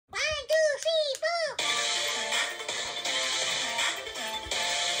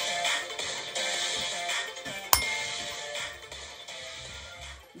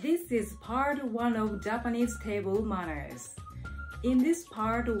This is part 1 of Japanese table manners. In this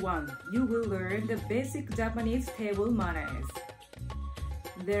part 1, you will learn the basic Japanese table manners.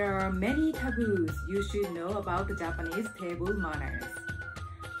 There are many taboos you should know about Japanese table manners.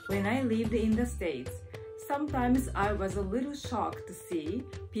 When I lived in the States, sometimes I was a little shocked to see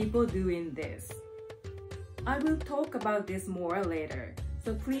people doing this. I will talk about this more later,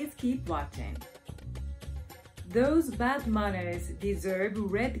 so please keep watching. Those bad manners deserve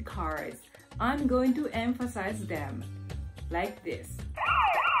red cards. I'm going to emphasize them, like this.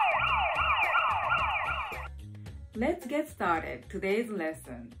 Let's get started today's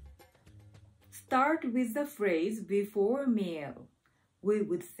lesson. Start with the phrase before meal. We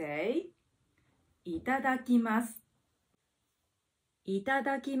would say, いただきます. いた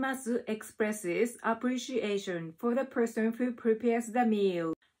だきます expresses appreciation for the person who prepares the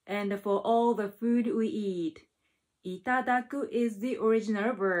meal and for all the food we eat. いただく is the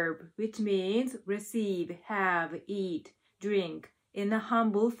original verb, which means receive, have, eat, drink in a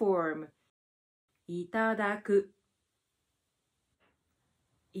humble form. いただく.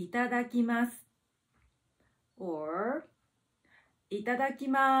 いただきます or いただき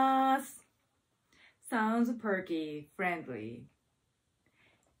ます sounds perky, friendly.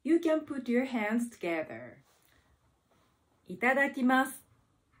 You can put your hands together. いただきます.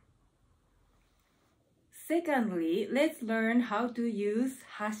 Secondly, let's learn how to use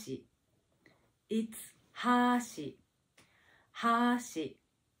Hashi. It's Hashi, Hashi,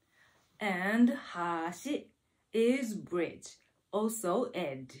 and Hashi is bridge, also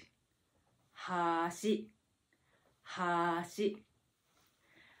edge. Hashi, Hashi,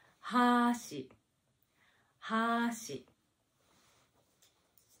 Hashi, Hashi.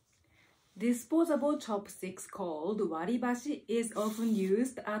 Disposable chopsticks called waribashi is often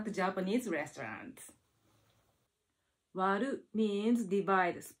used at Japanese restaurants. Waru means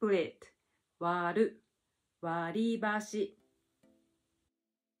divide, split. Waru, waribashi.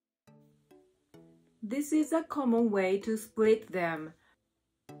 This is a common way to split them.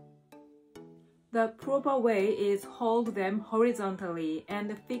 The proper way is hold them horizontally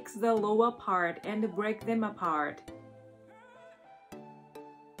and fix the lower part and break them apart.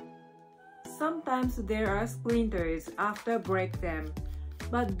 Sometimes there are splinters after break them,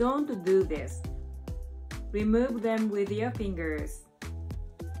 but don't do this. Remove them with your fingers.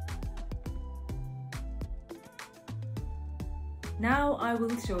 Now I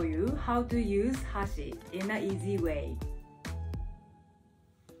will show you how to use Hashi in an easy way.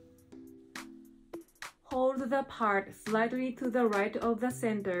 Hold the part slightly to the right of the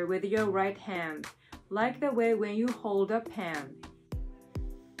center with your right hand, like the way when you hold a pen.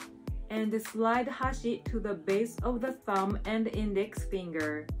 And slide Hashi to the base of the thumb and index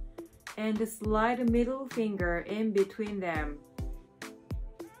finger, and slide middle finger in between them.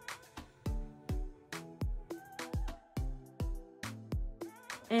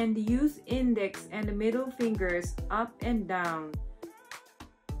 And use index and middle fingers up and down.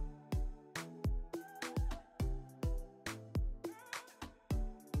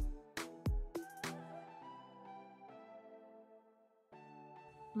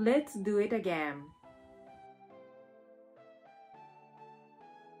 Let's do it again.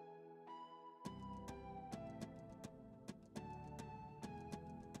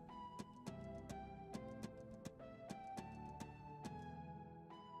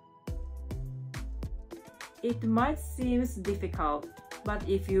 It might seem difficult, but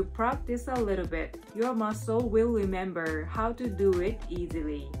if you practice a little bit, your muscle will remember how to do it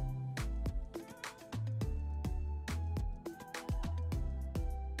easily.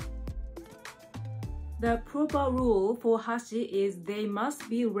 The proper rule for Hashi is they must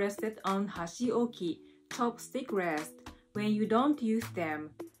be rested on Hashioki, chopstick rest, when you don't use them.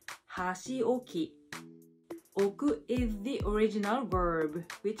 Hashioki. Oku is the original verb,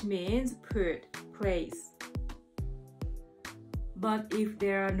 which means put, place. But if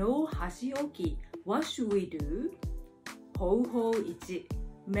there are no Hashioki, what should we do? Houhou 1,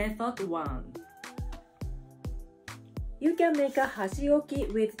 Method 1. You can make a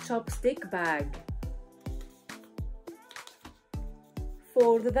Hashioki with chopstick bag.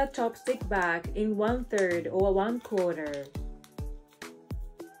 Fold the chopstick bag in 1/3 or 1/4.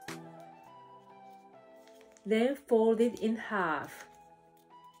 Then fold it in half.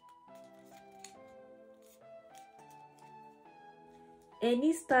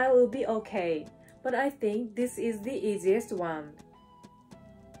 Any style will be okay, but I think this is the easiest one.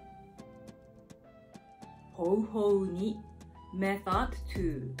 Houhou 2, Method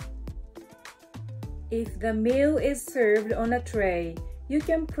 2. If the meal is served on a tray, you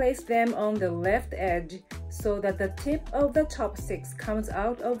can place them on the left edge so that the tip of the chopsticks comes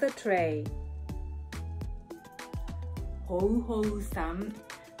out of the tray. Ho-ho-san,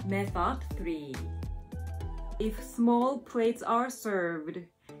 Method 3. If small plates are served,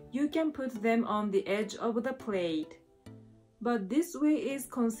 you can put them on the edge of the plate. But this way is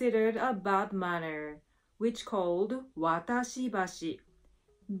considered a bad manner, which called watashibashi.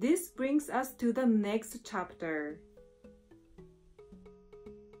 This brings us to the next chapter.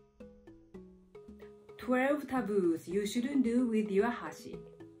 12 taboos you shouldn't do with your hashi.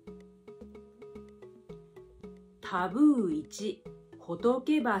 Taboo 1、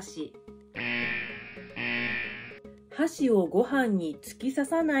仏箸。箸をご飯に突き刺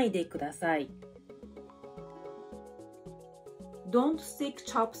さないでください。Don't stick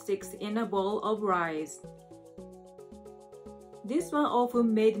chopsticks in a bowl of rice. This one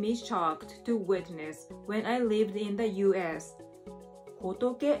often made me shocked to witness when I lived in the US.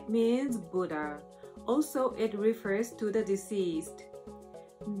 Hotoke means Buddha. Also, it refers to the deceased.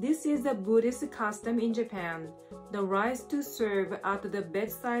 This is a Buddhist custom in Japan, the rice to serve at the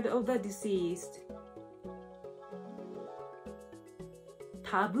bedside of the deceased.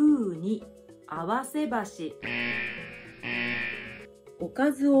 Taboo 2、合わせ箸。お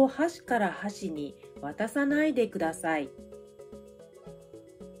かずを箸から箸に渡さないでください。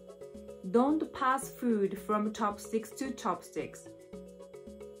Don't pass food from chopsticks to chopsticks.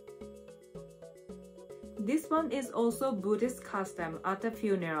 This one is also Buddhist custom at a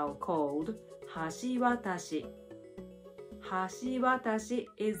funeral called Hashi watashi. Hashi watashi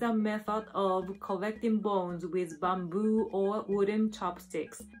is a method of collecting bones with bamboo or wooden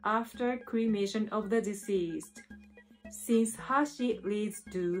chopsticks after cremation of the deceased. Since hashi leads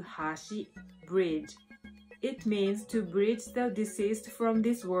to hashi, bridge, it means to bridge the deceased from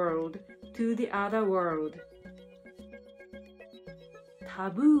this world to the other world.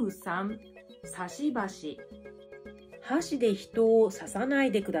 Taboo 3、差し箸。箸で人を刺さな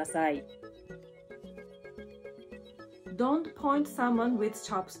いでください。Don't point someone with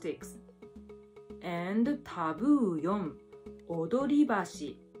chopsticks. And taboo 4、踊り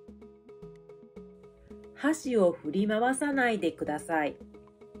箸。箸を振り回さないでください。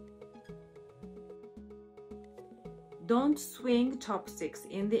Don't swing chopsticks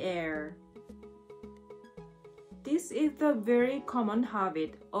in the air. This is a very common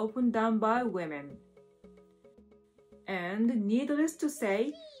habit often done by women. And needless to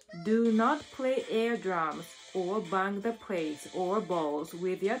say, do not play air drums or bang the plates or bowls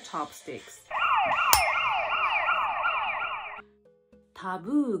with your chopsticks.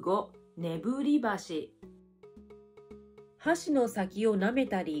 Taboo 5、眠り箸。箸の先を舐め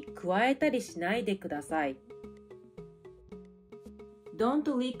たり、くわえたりしないでください。Don't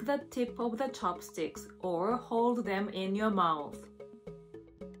lick the tip of the chopsticks or hold them in your mouth.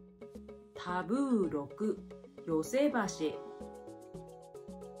 タブー6、寄せ箸。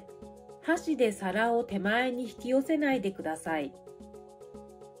箸で皿を手前に引き寄せないでください。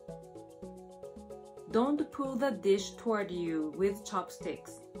Don't pull the dish toward you with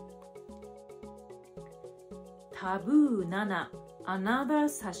chopsticks. タブー7、another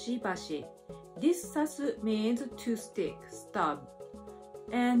差し箸。This 刺す means to stick, stab.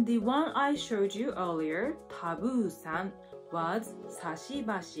 And the one I showed you earlier, Taboo 3, was 差し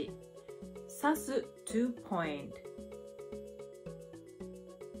箸。刺す to point.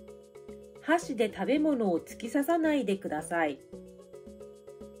 箸で食べ物を突き刺さないでください。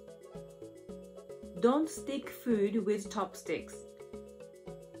Don't stick food with chopsticks.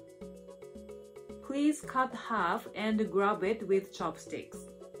 Please cut half and grab it with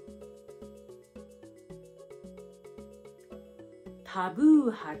chopsticks. タブ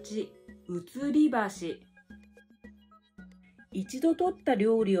ー8、移り箸。一度取った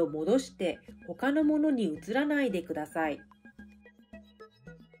料理を戻して他のものに移らないでください。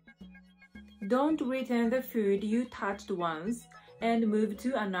Don't return the food you touched once and move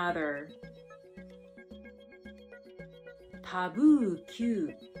to another. タブー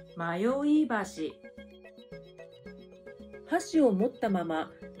9、迷い箸。箸を持ったま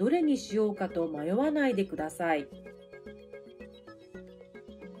まどれにしようかと迷わないでください。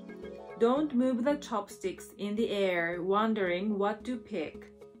Don't move the chopsticks in the air, wondering what to pick.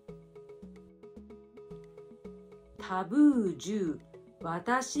 タブー10、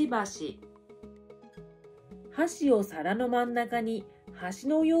渡し箸。箸を皿の真ん中に端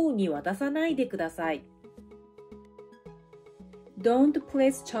のように渡さないでください。Don't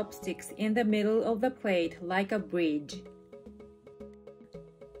place chopsticks in the middle of the plate like a bridge.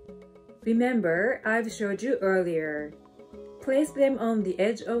 Remember, I've showed you earlier. Place them on the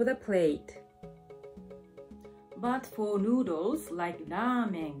edge of the plate. But for noodles like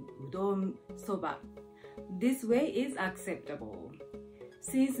ramen, udon, soba, This way is acceptable.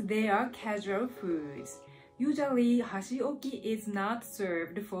 Since they are casual foods, usually hashioki is not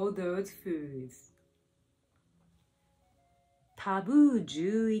served for those foods. Taboo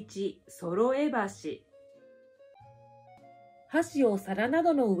 11揃え箸。箸を皿な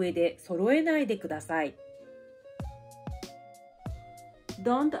どの上で揃えないでください。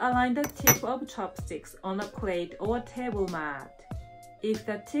Don't align the tip of chopsticks on a plate or a table mat. If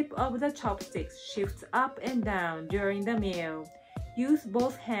the tip of the chopsticks shifts up and down during the meal, use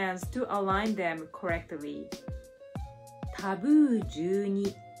both hands to align them correctly. Taboo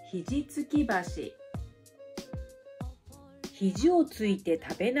 12肘つき箸。肘をついて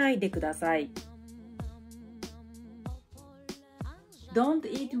食べないでください。Don't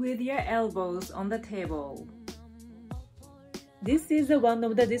eat with your elbows on the table. This is one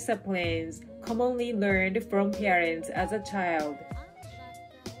of the disciplines commonly learned from parents as a child.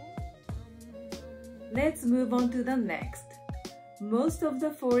 Let's move on to the next. Most of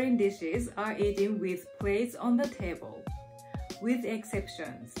the foreign dishes are eaten with plates on the table. With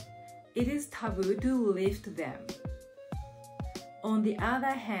exceptions, it is taboo to lift them. On the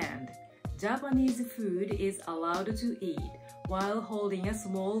other hand, Japanese food is allowed to eat while holding a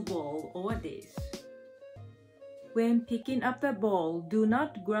small bowl or dish. When picking up the bowl, do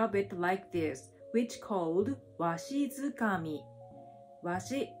not grab it like this, which called washizukami.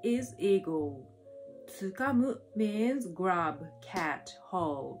 Washi is eagle. Tsukamu means grab, catch,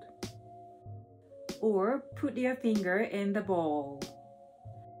 hold. Or put your finger in the bowl.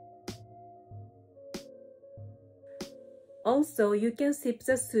 Also, you can sip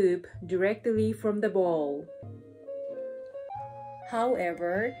the soup directly from the bowl.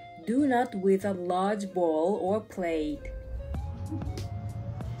 However, do not with a large bowl or plate.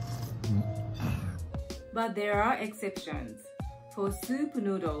 But there are exceptions. For soup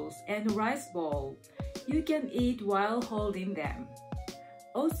noodles and rice bowl, you can eat while holding them.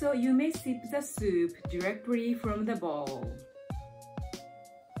 Also, you may sip the soup directly from the bowl.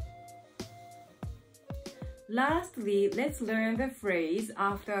 Lastly, let's learn the phrase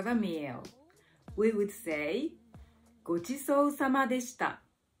after the meal. We would say, ごちそうさまでした.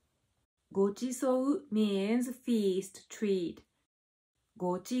 ごちそう means feast, treat.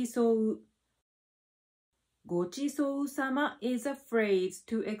 ごちそう. ごちそうさま is a phrase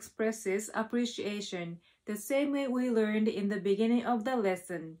to express appreciation, the same way we learned in the beginning of the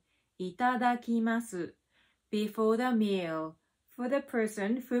lesson, いただきます, before the meal, for the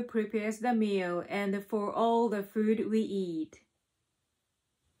person who prepares the meal and for all the food we eat.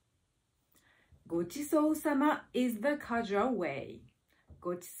 ごちそうさま is the casual way.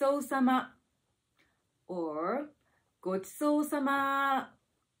 ごちそうさま or ごちそうさま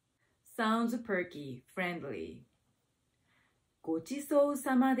sounds perky, friendly. ごちそう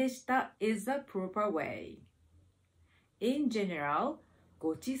さまでした is the proper way. In general,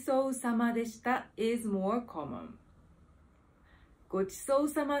 ごちそうさまでした is more common. ごちそう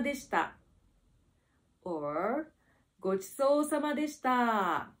さまでした or ごちそうさまでし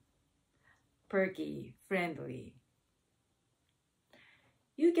た perky, friendly.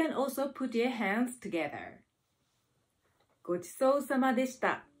 You can also put your hands together. ごちそうさまでし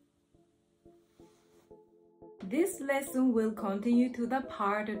た. This lesson will continue to the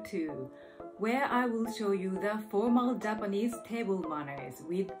part 2, where I will show you the formal Japanese table manners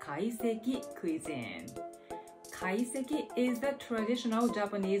with Kaiseki cuisine. Kaiseki is the traditional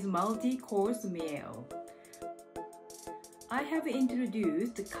Japanese multi-course meal. I have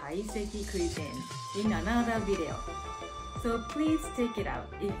introduced Kaiseki cuisine in another video, so please check it out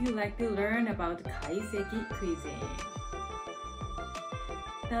if you like to learn about Kaiseki cuisine.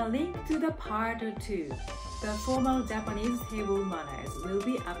 The link to the part 2, the formal Japanese table manners, will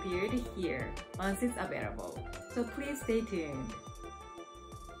be appeared here once it's available, so please stay tuned.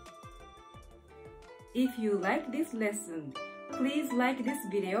 If you like this lesson, please like this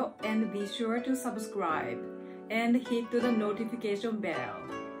video and be sure to subscribe and hit the notification bell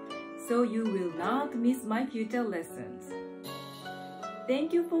so you will not miss my future lessons.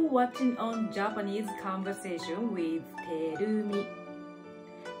 Thank you for watching on Japanese Conversation with Terumi.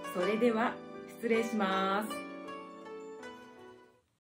 それでは失礼します。